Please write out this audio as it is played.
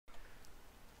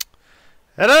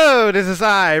Hello, this is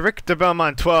I, Rick the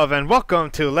Belmont 12, and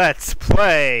welcome to Let's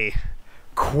Play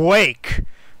Quake,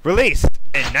 released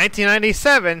in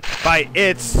 1997 by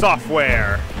id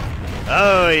Software.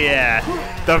 Oh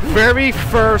yeah, the very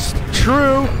first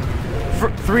true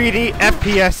 3D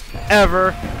FPS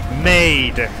ever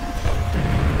made.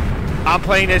 I'm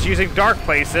playing this using dark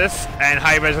places and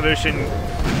high resolution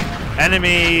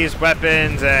enemies,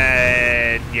 weapons,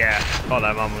 and yeah, all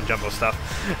that mumbo jumbo stuff.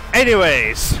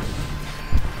 Anyways,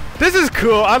 this is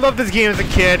cool. I love this game as a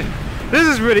kid. This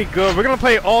is really good. We're gonna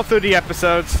play all 30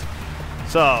 episodes.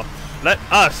 So, let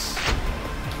us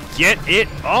get it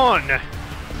on.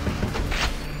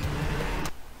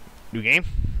 New game.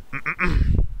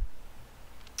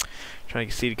 Trying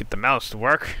to see to get the mouse to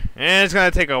work. And it's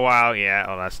gonna take a while. Yeah,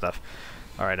 all that stuff.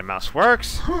 Alright, the mouse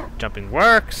works. Jumping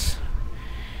works.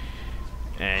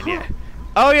 And yeah.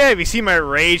 Oh yeah, if you see my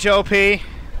Rage OP,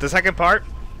 the second part,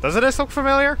 doesn't this look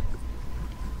familiar?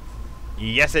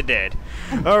 Yes, it did.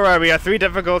 Alright, we got 3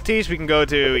 difficulties. We can go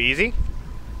to easy,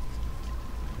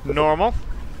 normal,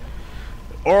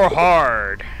 or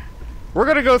hard. We're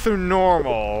gonna go through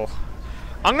normal.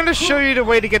 I'm gonna show you the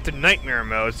way to get to nightmare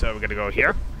mode, so we're gonna go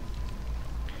here.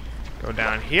 Go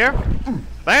down here.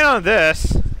 Land on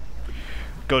this.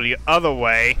 Go the other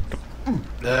way.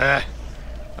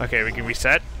 Okay, we can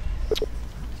reset.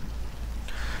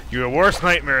 Your worst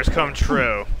nightmares come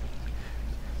true.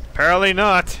 Apparently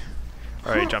not.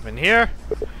 Alright, jump in here.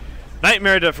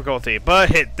 Nightmare difficulty, but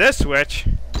hit this switch.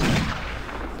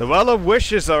 The Well of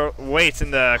Wishes waits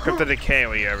in the Crypt of Decay,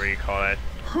 whatever you call it.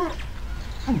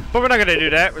 But we're not gonna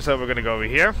do that, so we're gonna go over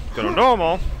here, go to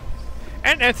normal,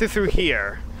 and enter through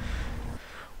here.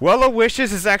 Well of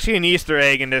Wishes is actually an Easter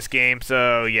egg in this game,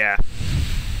 so yeah.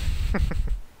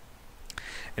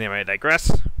 Anyway, I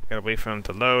digress. Gotta wait for him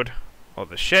to load all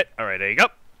the shit. Alright, there you go.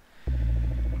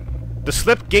 The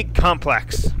Slipgate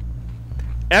Complex.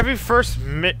 Every first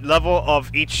level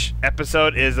of each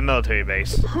episode is a military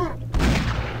base.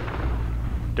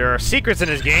 There are secrets in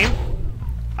this game.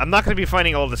 I'm not going to be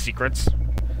finding all the secrets.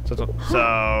 So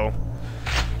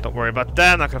don't worry about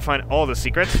that. I'm not going to find all the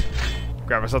secrets.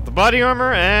 Grab ourselves the body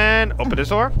armor and open this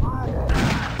door.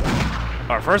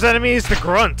 Our first enemy is the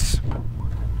Grunt.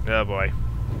 Oh boy.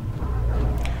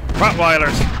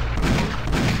 Rottweilers.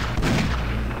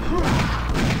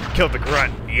 Killed the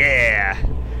Grunt. Yeah.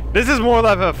 This is more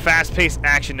like a fast-paced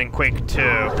action than Quake 2.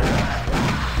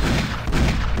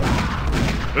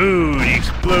 Ooh, the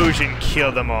explosion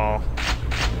killed them all.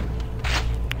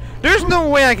 There's no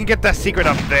way I can get that secret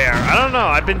up there. I don't know.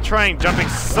 I've been trying jumping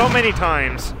so many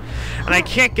times, and I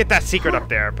can't get that secret up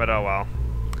there, but oh well.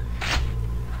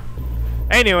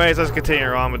 Anyways, let's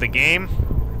continue on with the game.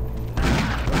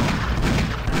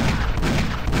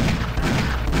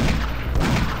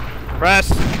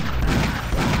 Press.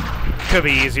 Could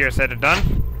be easier said than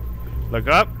done. Look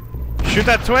up. Shoot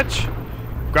that switch.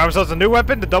 Grab ourselves a new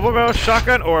weapon, the double barrel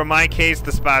shotgun, or in my case,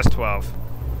 the Spaz 12.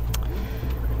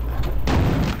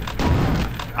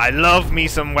 I love me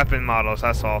some weapon models,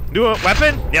 that's all. New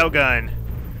weapon? Nail gun.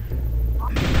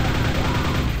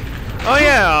 Oh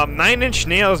yeah, 9 Inch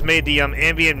Nails made the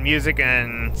ambient music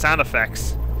and sound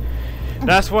effects.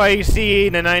 That's why you see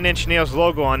the 9 Inch Nails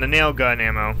logo on the nail gun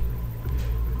ammo.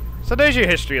 So there's your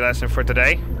history lesson for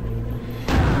today.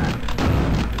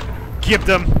 Give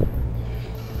them.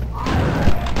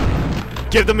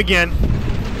 Give them again.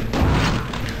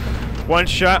 One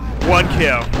shot, one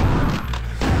kill.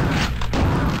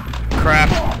 Crap.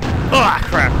 Ah,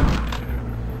 crap.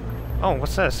 Oh,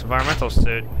 what's this? Environmental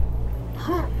suit.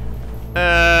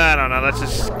 I don't know. Let's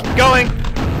just keep going.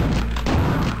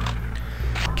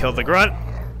 Kill the Grunt.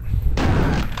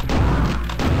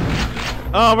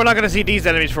 Oh, we're not going to see these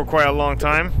enemies for quite a long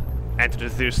time. Enter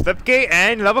through Slipgate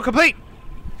and level complete.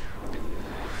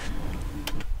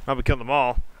 Oh, we killed them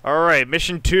all. Alright,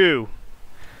 mission 2.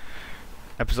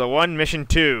 Episode 1, mission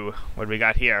 2. What do we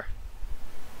got here?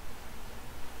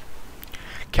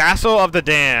 Castle of the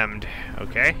Damned.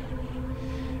 Okay.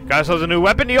 Got ourselves a new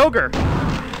weapon, the Ogre.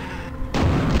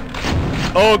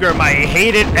 Ogre, my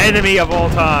hated enemy of all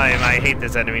time. I hate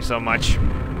this enemy so much.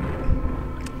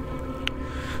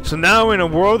 So now in a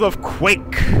world of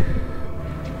Quake.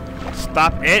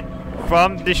 Stop it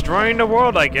from destroying the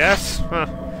world, I guess. Huh.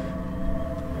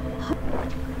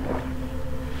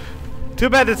 Too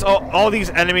bad it's all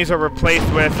these enemies are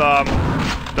replaced with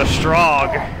the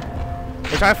Strog,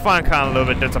 which I find kind of a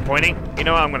little bit disappointing. You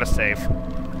know what? I'm gonna save.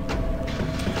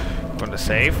 I'm gonna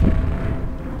save.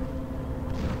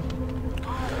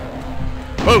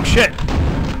 Oh shit!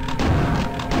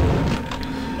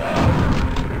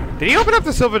 Did he open up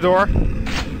the silver door?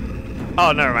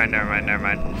 Oh, never mind, never mind, never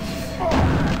mind.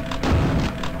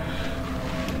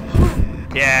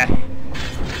 Yeah.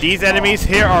 These enemies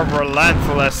here are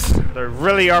relentless. They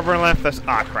really are relentless.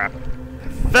 Ah, crap.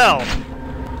 Fell.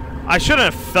 I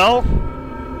shouldn't have fell.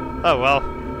 Oh, well.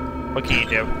 What can you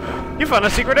do? You found a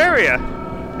secret area.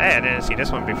 Hey, I didn't see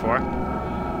this one before.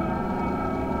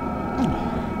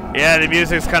 Yeah, the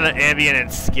music's kind of ambient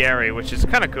and scary, which is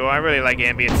kind of cool. I really like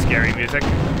ambient, scary music.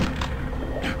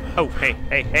 Oh, hey,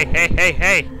 hey, hey, hey, hey,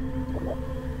 hey!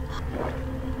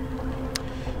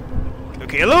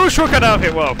 Okay, a little shortcut out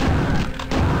here, whoa.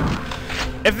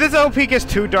 If this LP gets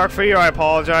too dark for you, I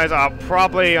apologize. I'll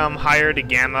probably higher the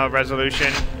gamma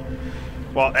resolution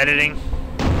while editing.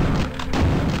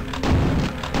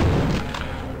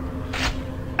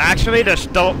 Actually, the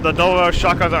double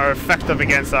shotguns are effective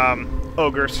against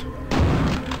ogres.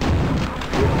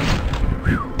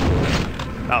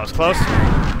 That was close.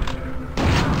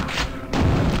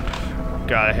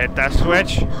 Gotta hit that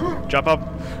switch. Jump up,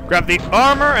 grab the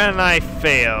armor, and I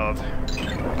failed.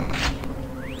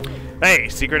 Hey,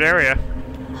 secret area.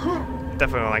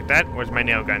 Definitely don't like that. Where's my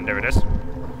nail gun? There it is.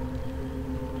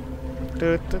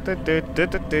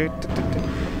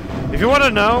 If you want to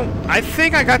know, I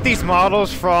think I got these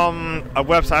models from a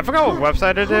website. I forgot what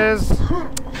website it is.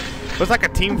 It was like a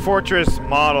Team Fortress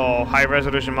model, high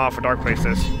resolution model for Dark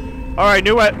Places. Alright,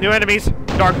 new enemies.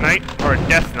 Dark Knight, or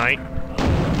Death Knight.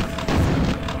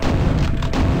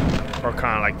 Or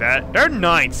kind of like that. They're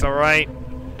knights, alright?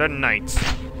 They're knights.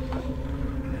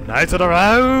 Knights of the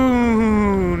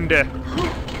round!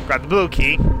 Grab the blue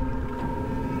key.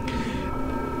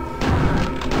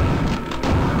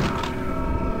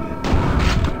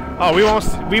 Oh,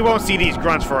 we won't see these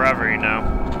grunts forever, you know.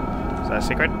 Is that a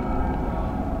secret?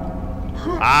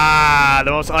 Ah,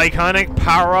 the most iconic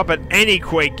power-up in any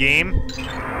Quake game.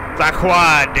 The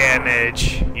quad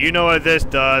damage. You know what this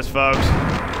does, folks.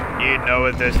 You know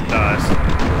what this does.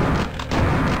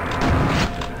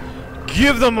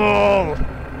 Give them all!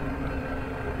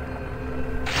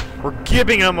 We're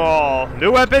giving them all.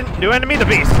 New weapon, new enemy, the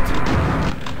beast.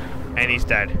 And he's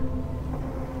dead.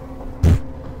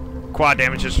 Quad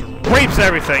damage just rapes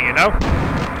everything, you know?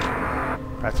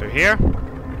 That's through here.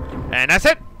 And that's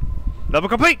it. Level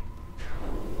complete.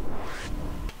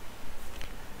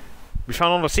 We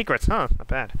found all the secrets, huh? Not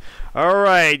bad.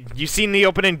 Alright, you seen the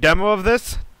opening demo of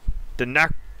this? The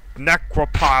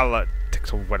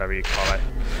necropolitics, or whatever you call it.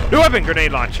 New weapon,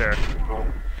 grenade launcher.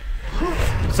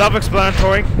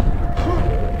 Self-explanatory.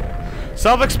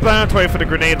 Self-explanatory for the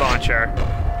grenade launcher.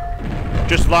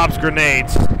 Just lobs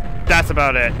grenades. That's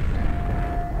about it.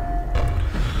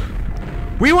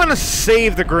 We want to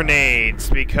save the grenades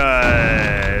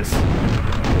because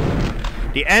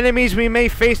the enemies we may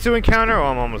face to encounter. Oh,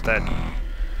 I'm almost dead.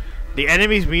 The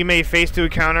enemies we may face to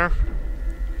encounter,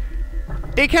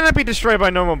 they cannot be destroyed by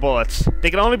normal bullets.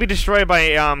 They can only be destroyed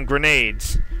by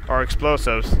grenades or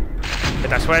explosives.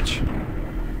 Hit that switch.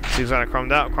 He's gonna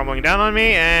crumbling down on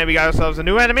me, and we got ourselves a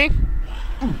new enemy.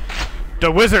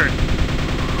 The wizard.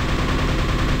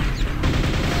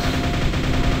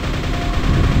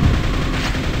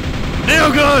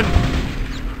 Nail gun!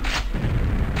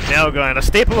 Nail gun, a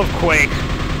staple of Quake.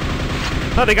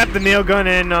 Oh, they got the nail gun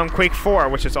in Quake 4,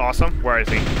 which is awesome. Where is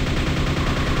he?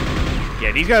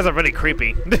 Yeah, these guys are really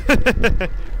creepy.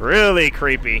 Really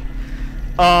creepy.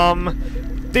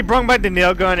 They brought back the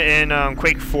nail gun in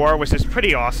Quake 4, which is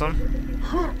pretty awesome.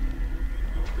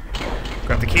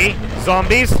 Got the key.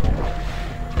 Zombies.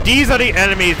 These are the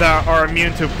enemies that are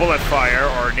immune to bullet fire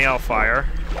or nail fire.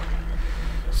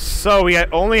 So we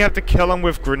only have to kill them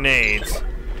with grenades.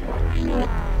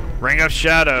 Ring of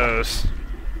Shadows.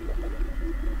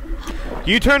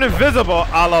 You turn invisible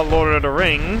a la Lord of the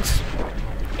Rings.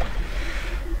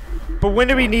 But when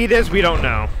do we need this? We don't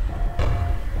know.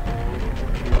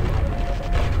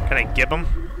 Can I give him?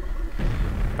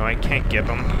 No, I can't give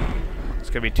him. It's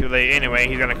gonna be too late anyway.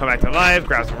 He's gonna come back to life,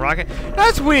 grab some rocket.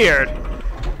 That's weird!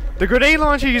 The grenade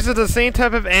launcher uses the same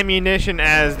type of ammunition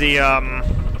as the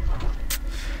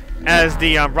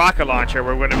rocket launcher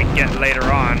we're gonna be getting later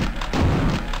on.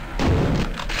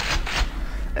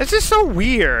 It's just so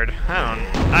weird.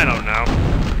 I don't know.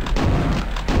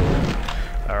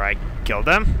 Alright, killed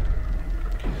them.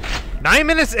 9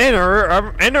 minutes in,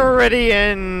 and already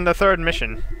in the third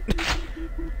mission.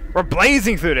 We're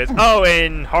blazing through this. Oh,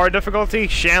 in hard difficulty,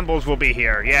 Shambles will be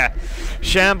here. Yeah,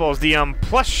 Shambles, the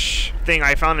plush thing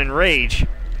I found in Rage.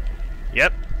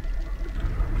 Yep,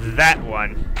 that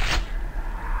one.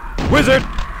 Wizard.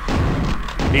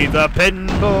 He's a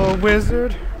pinball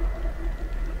wizard.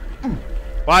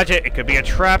 Watch it. It could be a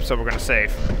trap, so we're gonna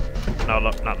save. No,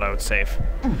 not load. Save.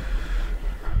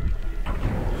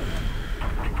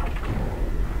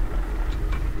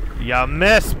 You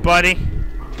missed, buddy.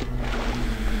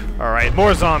 Alright,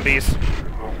 more zombies.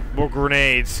 More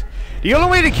grenades. The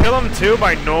only way to kill them, too,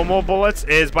 by normal bullets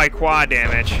is by quad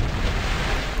damage.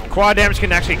 Quad damage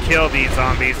can actually kill these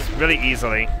zombies really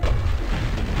easily.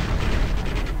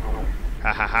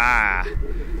 Ha ha ha.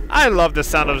 I love the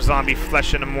sound of zombie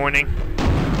flesh in the morning.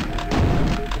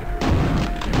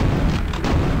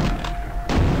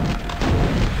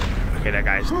 Okay, that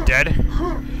guy's dead.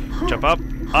 Jump up,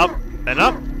 up, and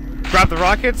up. Grab the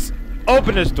rockets.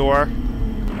 Open this door.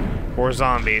 Or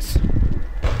zombies.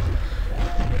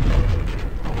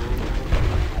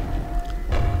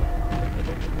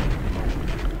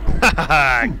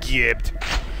 Haha, gibbed.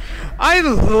 I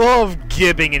love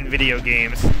gibbing in video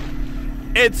games.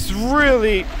 It's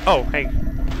really... Oh, hey.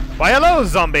 Why hello,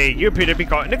 zombie. You appear to be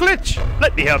caught in a glitch.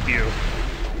 Let me help you.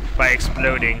 By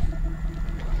exploding.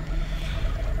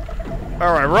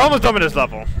 Alright, we're almost done with this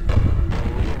level.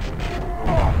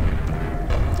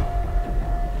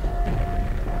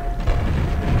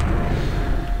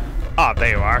 Ah,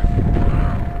 there you are.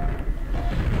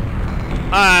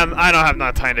 I don't have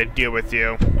enough time to deal with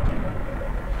you.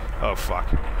 Oh, fuck.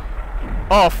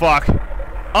 Oh, fuck.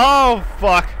 Oh,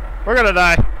 fuck. We're gonna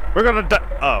die. We're gonna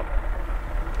die. Oh.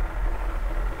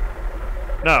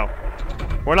 No.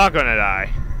 We're not gonna die.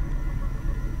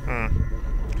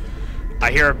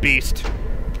 I hear a beast.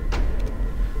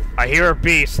 I hear a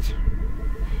beast.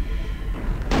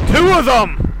 2 of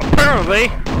them! Apparently!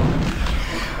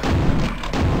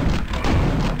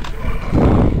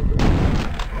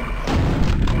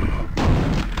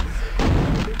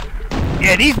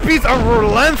 Yeah, these beasts are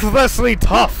relentlessly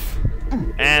tough!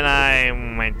 And I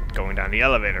went going down the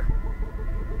elevator.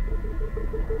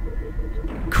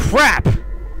 Crap!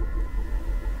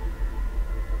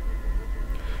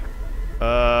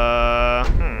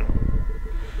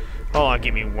 Hold on,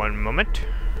 give me 1 moment.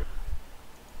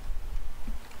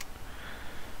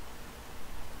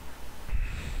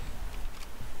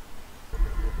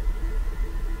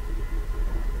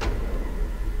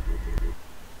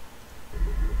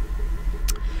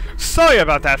 Sorry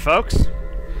about that, folks.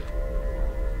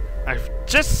 I've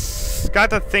just got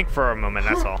to think for a moment,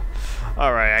 that's all.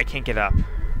 Alright, I can't get up.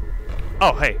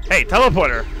 Oh, hey, hey,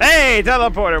 teleporter! Hey,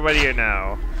 teleporter, what do you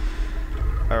know?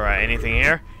 Alright, anything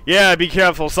here? Yeah, be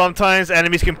careful. Sometimes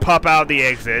enemies can pop out the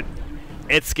exit.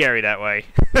 It's scary that way.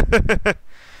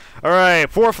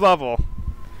 Alright, 4th level.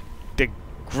 The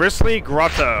Grizzly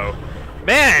Grotto.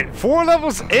 Man, 4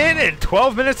 levels in and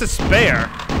 12 minutes to spare.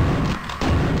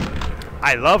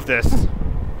 I love this.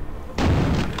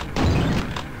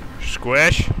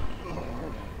 Squish.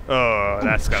 Oh,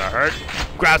 that's gonna hurt.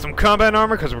 Grab some combat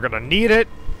armor because we're gonna need it.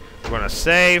 We're gonna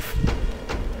save.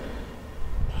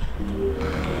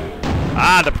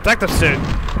 Ah, the protective suit.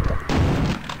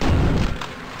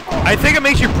 I think it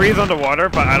makes you breathe underwater,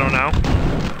 but I don't know.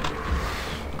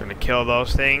 I'm gonna kill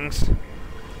those things.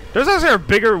 There's also a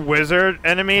bigger wizard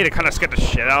enemy that kind of scared the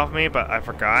shit out of me, but I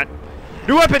forgot.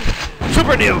 New weapon!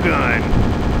 Super nail gun!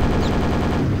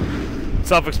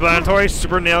 Self-explanatory,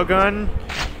 super nail gun.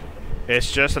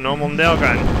 It's just a normal nail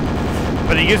gun.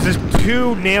 But it uses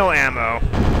 2 nail ammo.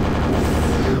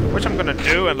 Which I'm gonna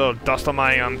do. A little dust on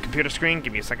my computer screen.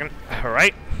 Give me a second.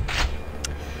 Alright.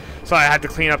 So I had to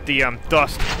clean up the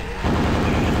dust.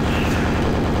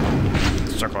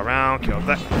 Circle around, kill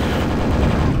that.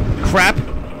 Crap!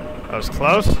 That was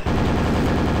close.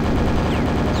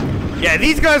 Yeah,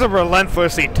 these guys are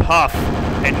relentlessly tough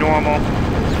and normal.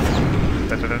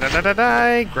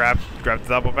 Grab the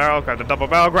double barrel, grab the double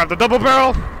barrel, grab the double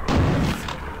barrel!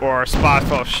 Or spot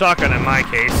 12 shotgun in my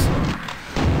case.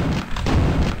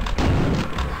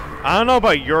 I don't know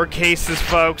about your cases,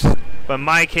 folks, but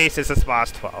my case is a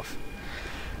spot 12.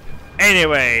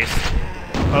 Anyways,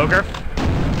 ogre.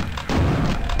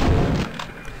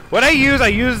 What I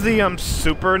use the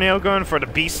super nail gun for the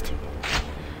beast.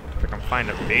 If I can find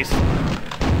a beast.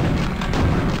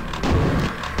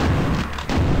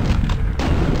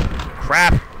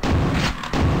 Crap.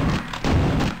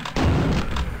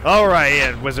 Alright,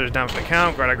 yeah, wizard's down for the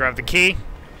count. Gotta grab the key.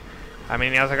 How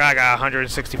many nails I got? I got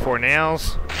 164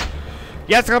 nails.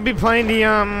 Yes, I'll be playing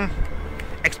the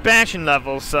expansion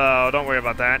level, so don't worry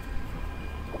about that.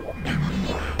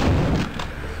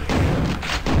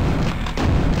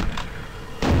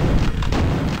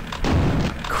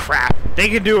 Crap. They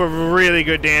can do a really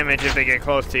good damage if they get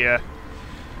close to you.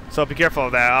 So be careful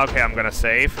of that. Okay, I'm gonna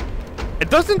save. It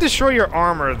doesn't destroy your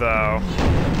armor, though.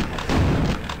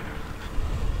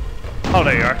 Oh,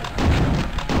 there you are.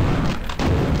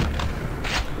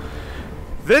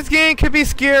 This game could be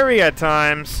scary at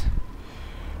times.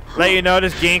 Let you know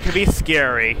this game could be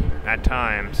scary at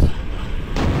times.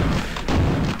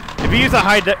 If you use a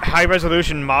high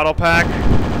resolution model pack,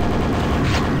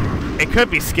 It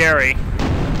could be scary.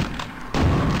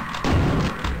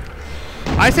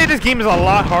 I say this game is a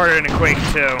lot harder than Quake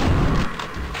 2.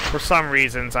 For some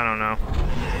reasons, I don't know.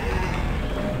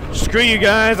 Screw you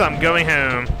guys, I'm going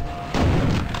home.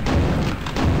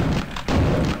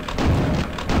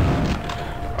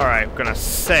 Alright, I'm gonna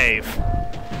save.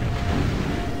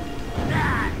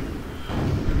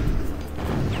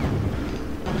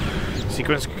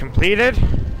 Sequence completed.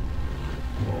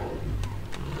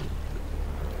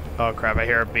 Oh crap, I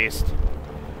hear a beast.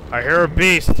 I hear a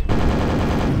beast.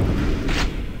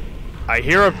 I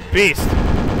hear a beast.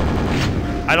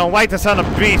 I don't like the sound of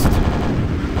beast.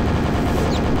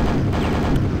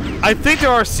 I think there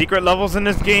are secret levels in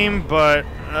this game, but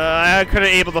I couldn't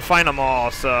able to find them all,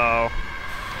 so...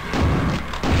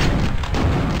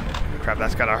 Crap,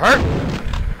 that's gonna hurt.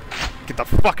 Get the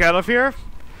fuck out of here.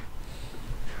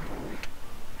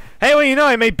 Hey, well, you know,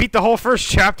 I may beat the whole first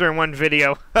chapter in one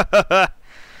video.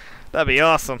 That'd be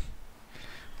awesome.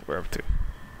 We're up to.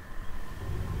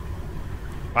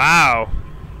 Wow.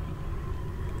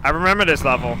 I remember this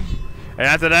level. And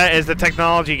after that is the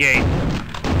technology gate.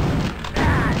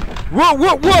 Whoa,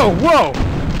 whoa, whoa, whoa!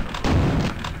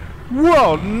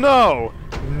 Whoa, no!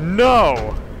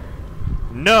 No!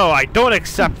 No, I don't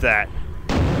accept that.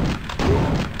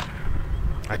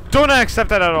 I do not accept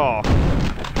that at all.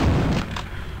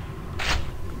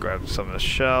 Grab some of the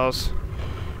shells.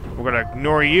 We're gonna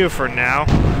ignore you for now.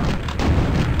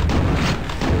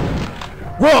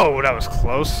 Whoa, that was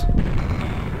close.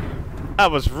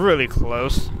 That was really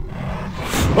close.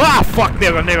 Ah, fuck!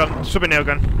 Nail gun, nail gun, super nail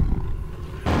gun.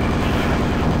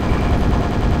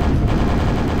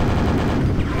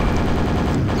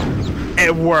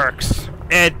 It works.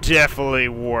 It definitely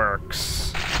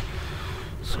works.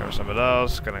 Let's grab some of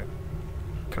those. Can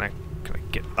I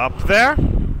get up there?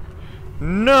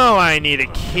 No, I need a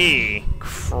key.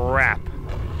 Crap.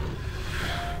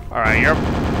 Alright, you're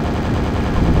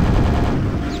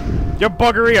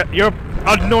buggery. You're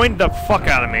annoying the fuck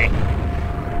out of me.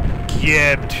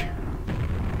 Gibbed.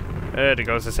 There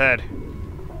goes his head.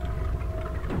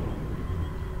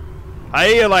 How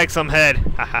you like some head?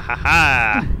 Ha ha ha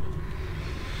ha.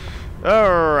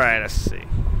 Alright, let's see.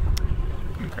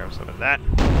 Grab some of that.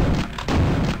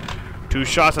 2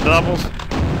 shots of doubles.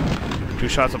 2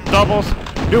 shots of doubles.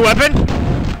 New weapon!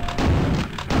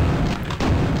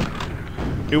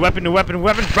 New weapon, new weapon, new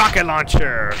weapon. Rocket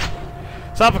launcher!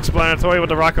 Self-explanatory what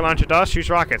the rocket launcher does. Shoots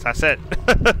rockets. That's it.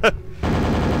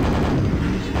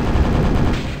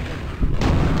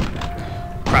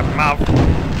 Crap him out.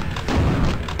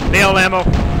 Nail ammo.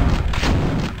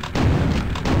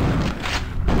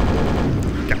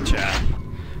 Gotcha.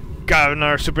 Got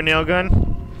another super nail gun.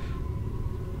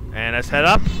 And let's head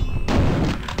up.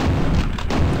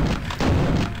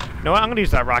 You know what? I'm gonna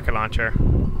use that rocket launcher.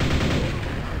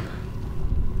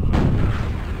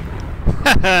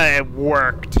 It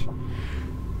worked.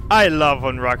 I love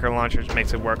when rocket launchers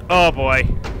makes it work. Oh boy.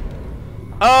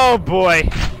 Oh boy.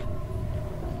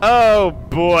 Oh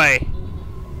boy.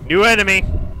 New enemy.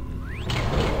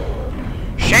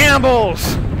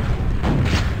 Shambles.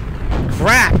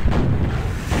 Crap.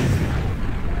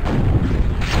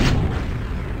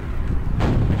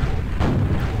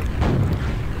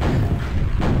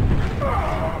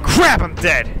 Crap, I'm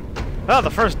dead. Oh, the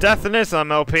first death in this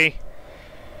MLP.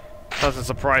 Doesn't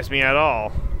surprise me at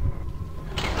all.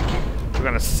 We're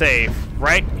gonna save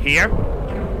right here.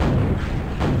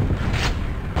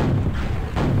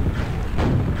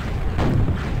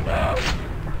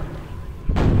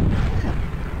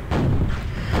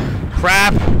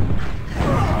 Crap.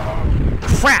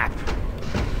 Crap.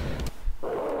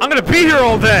 I'm gonna be here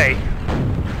all day.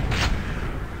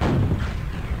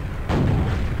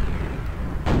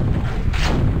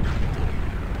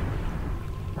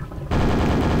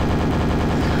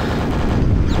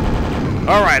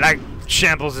 Alright, that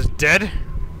Shambles is dead.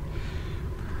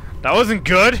 That wasn't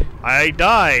good. I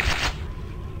died.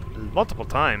 Multiple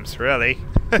times, really.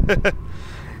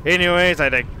 Anyways, I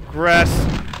digress.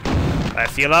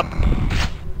 Let's heal up.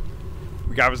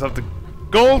 We got ourselves the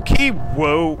gold key.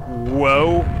 Whoa,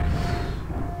 whoa.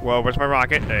 Whoa, where's my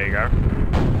rocket? There you go.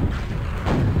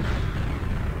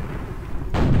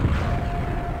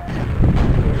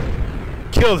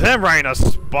 Killed him right in a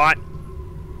spot.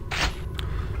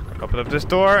 Open up this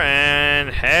door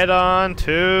and head on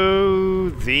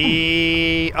to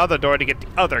the other door to get the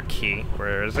other key.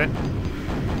 Where is it?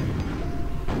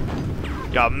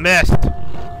 Y'all missed.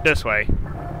 This way.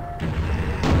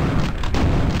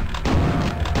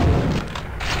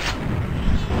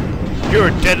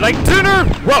 You're dead like dinner!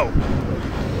 Whoa!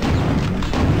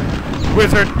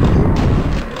 Wizard!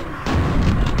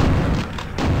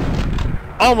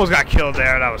 Almost got killed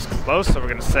there. That was close, so we're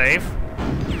gonna save.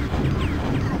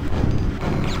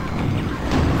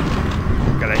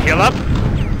 Gotta heal up.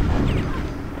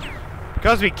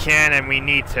 Because we can and we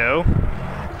need to.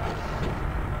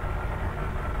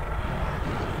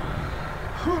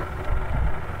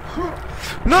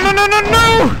 No, no, no, no,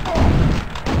 no!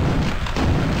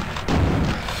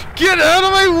 Get out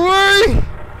of my way!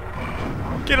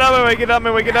 Get out of my way, get out of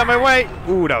my way, get out of my way!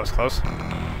 Ooh, that was close.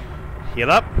 Heal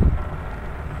up.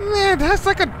 Man, that's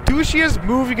like a douchiest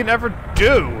move you can ever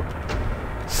do.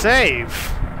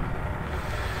 Save.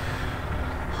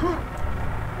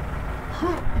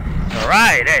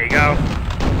 Alright, there you go.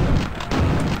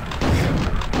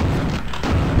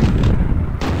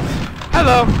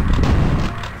 Hello.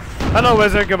 Hello,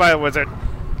 wizard. Goodbye, wizard.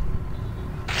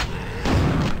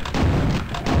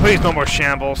 Please, no more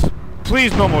shambles.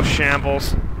 Please, no more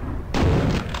shambles.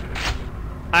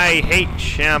 I hate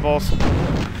shambles.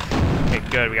 Okay,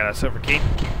 good. We got a silver key.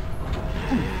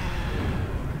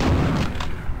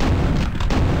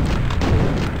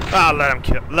 Ah, let him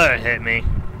kill. Let it hit me.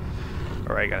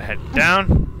 Alright, gotta head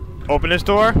down. Open this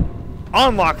door.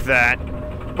 Unlock that.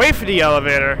 Wait for the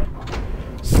elevator.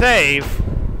 Save.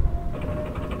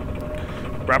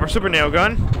 Grab our super nail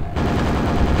gun.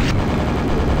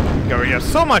 We have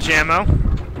so much ammo.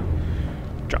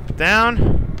 Drop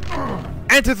down.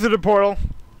 Enter through the portal.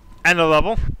 End the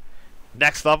level.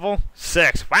 Next level,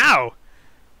 6. Wow!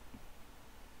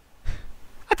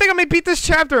 I think I may beat this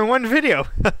chapter in one video.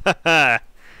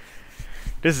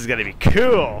 This is gonna be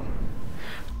cool.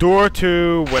 Door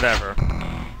to whatever.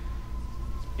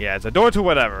 Yeah, it's a door to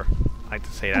whatever. I like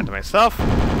to say that to myself.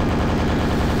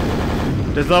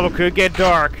 This level could get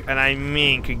dark, and I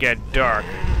mean could get dark.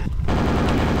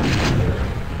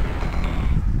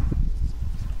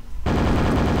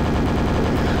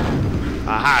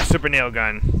 Aha, super nail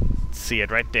gun. See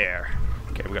it right there.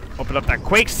 Okay, we're gonna open up that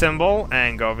Quake symbol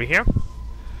and go over here.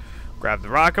 Grab the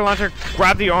rocket launcher,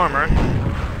 grab the armor.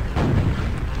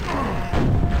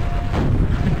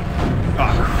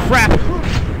 Oh, crap!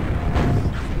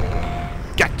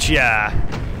 Gotcha!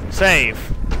 Save.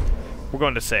 We're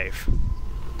going to save.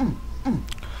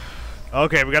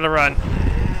 Okay, we gotta run.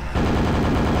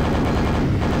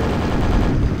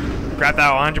 Grab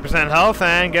that 100% health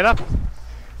and get up.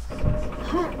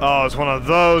 Oh, it's one of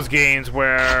those games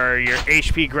where your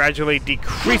HP gradually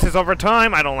decreases over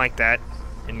time. I don't like that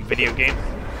in video game.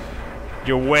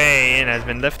 Your way in has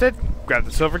been lifted. Grab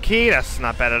the silver key. That's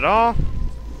not bad at all.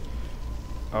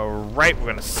 Alright, we're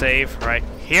gonna save right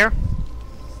here.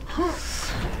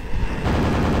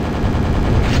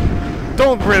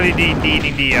 Don't really need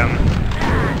needing the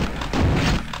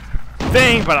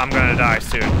thing, but I'm gonna die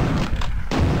soon.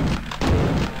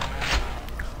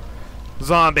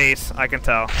 Zombies, I can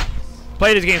tell.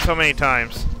 Played this game so many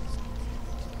times.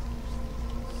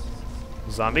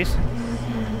 Zombies?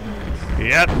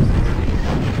 Yep.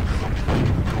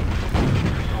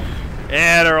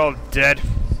 Yeah, they're all dead.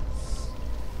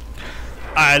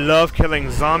 I love killing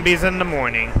zombies in the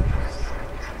morning.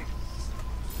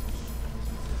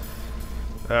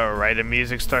 Alright, the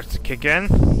music starts to kick in.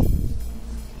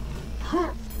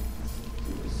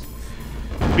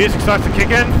 Music starts to kick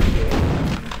in.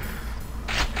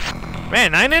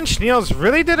 Man, 9 Inch Nails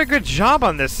really did a good job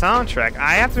on this soundtrack.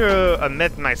 I have to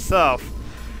admit myself.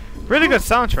 Really good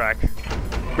soundtrack.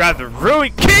 Grab the Rui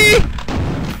key!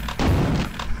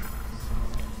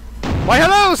 Why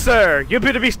hello, sir! You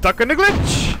appear to be stuck in a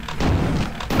glitch!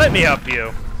 Let me help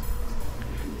you.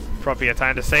 Appropriate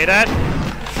time to say that.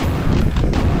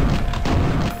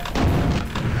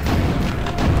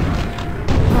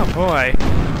 Oh boy.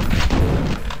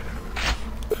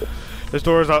 This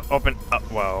door is open.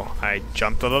 Whoa, I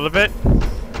jumped a little bit.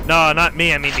 No, not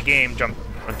me. I mean the game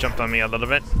jumped on me a little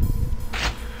bit.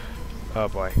 Oh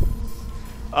boy.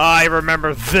 I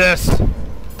remember this.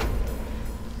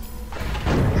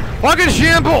 Fucking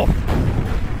shamble!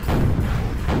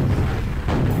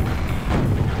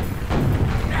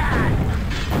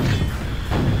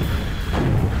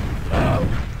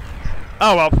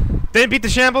 Oh well. Didn't beat the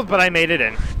shambles, but I made it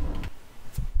in.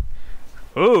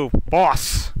 Ooh,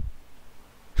 boss.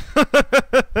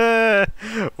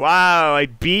 Wow, I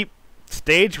beat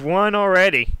stage 1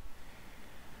 already.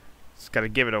 Just gotta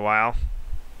give it a while.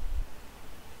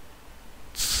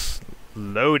 It's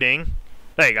loading.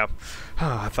 There you go.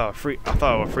 Oh, I thought it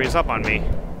would freeze up on me.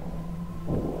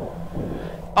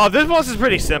 Oh, this boss is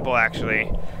pretty simple actually.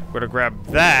 We're gonna grab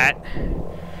that.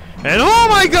 And oh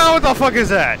my god, what the fuck is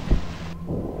that?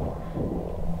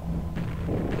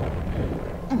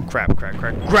 Crap.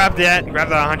 Grab that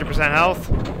 100% health.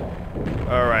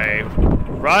 Alright.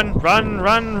 Run, run,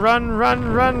 run, run,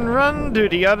 run, run, run to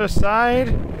the other side.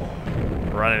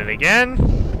 Run it again.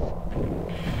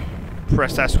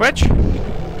 Press that switch.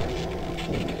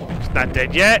 It's not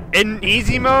dead yet. In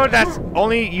easy mode,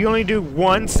 you only do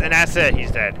once and that's it,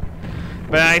 he's dead.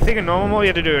 But I think in normal mode you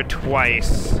have to do it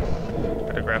twice.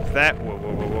 Gotta grab that. Whoa,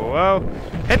 whoa, whoa, whoa, whoa.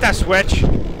 Hit that switch.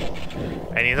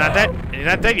 And he's not dead. And he's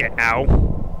not dead yet. Ow.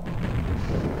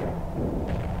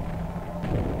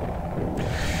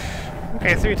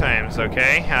 Okay, 3 times,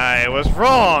 okay. I was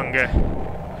wrong.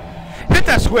 Hit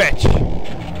that switch!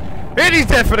 And he's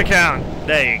dead for the count!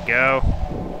 There you go.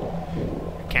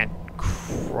 I can't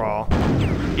crawl.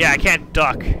 Yeah, I can't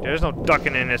duck. There's no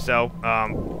ducking in this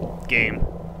game.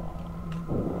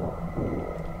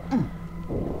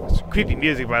 It's creepy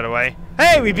music, by the way.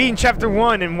 Hey, we've beaten Chapter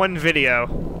 1 in 1 video.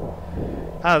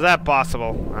 How is that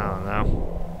possible? I don't know.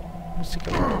 What's it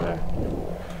going on there?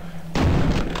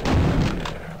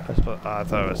 I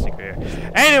thought it was secret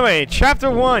here. Anyway, Chapter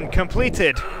 1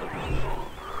 completed.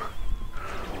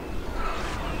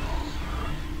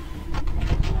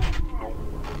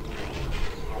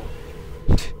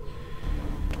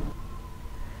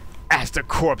 As the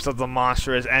corpse of the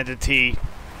monstrous entity,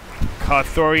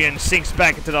 Carthorian sinks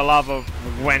back into the lava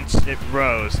whence it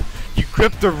rose. You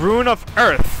grip the rune of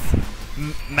Earth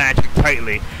magic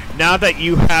tightly. Now that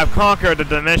you have conquered the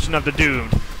dimension of the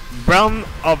doomed, realm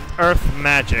of Earth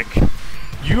magic,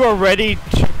 you are ready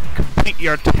to complete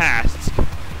your tasks.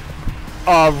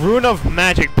 A rune of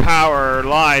magic power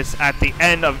lies at the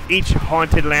end of each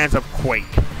haunted lands of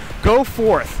Quake. Go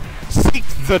forth, seek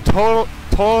the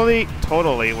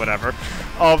totally whatever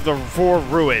of the 4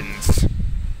 ruins.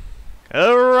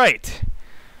 Alright.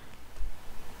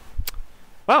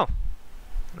 Well,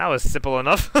 that was simple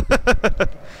enough.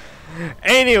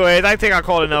 Anyways, I think I'll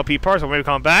call it an LP part, so when we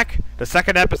come back, the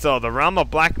 2nd episode, The Realm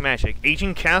of Black Magic,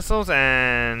 Ancient Castles,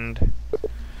 and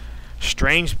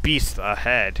Strange Beasts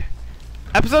Ahead.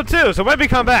 Episode 2, so when we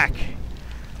come back,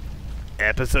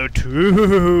 Episode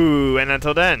 2, and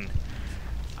until then,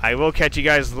 I will catch you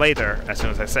guys later, as soon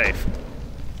as I save.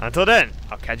 Until then,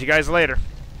 I'll catch you guys later.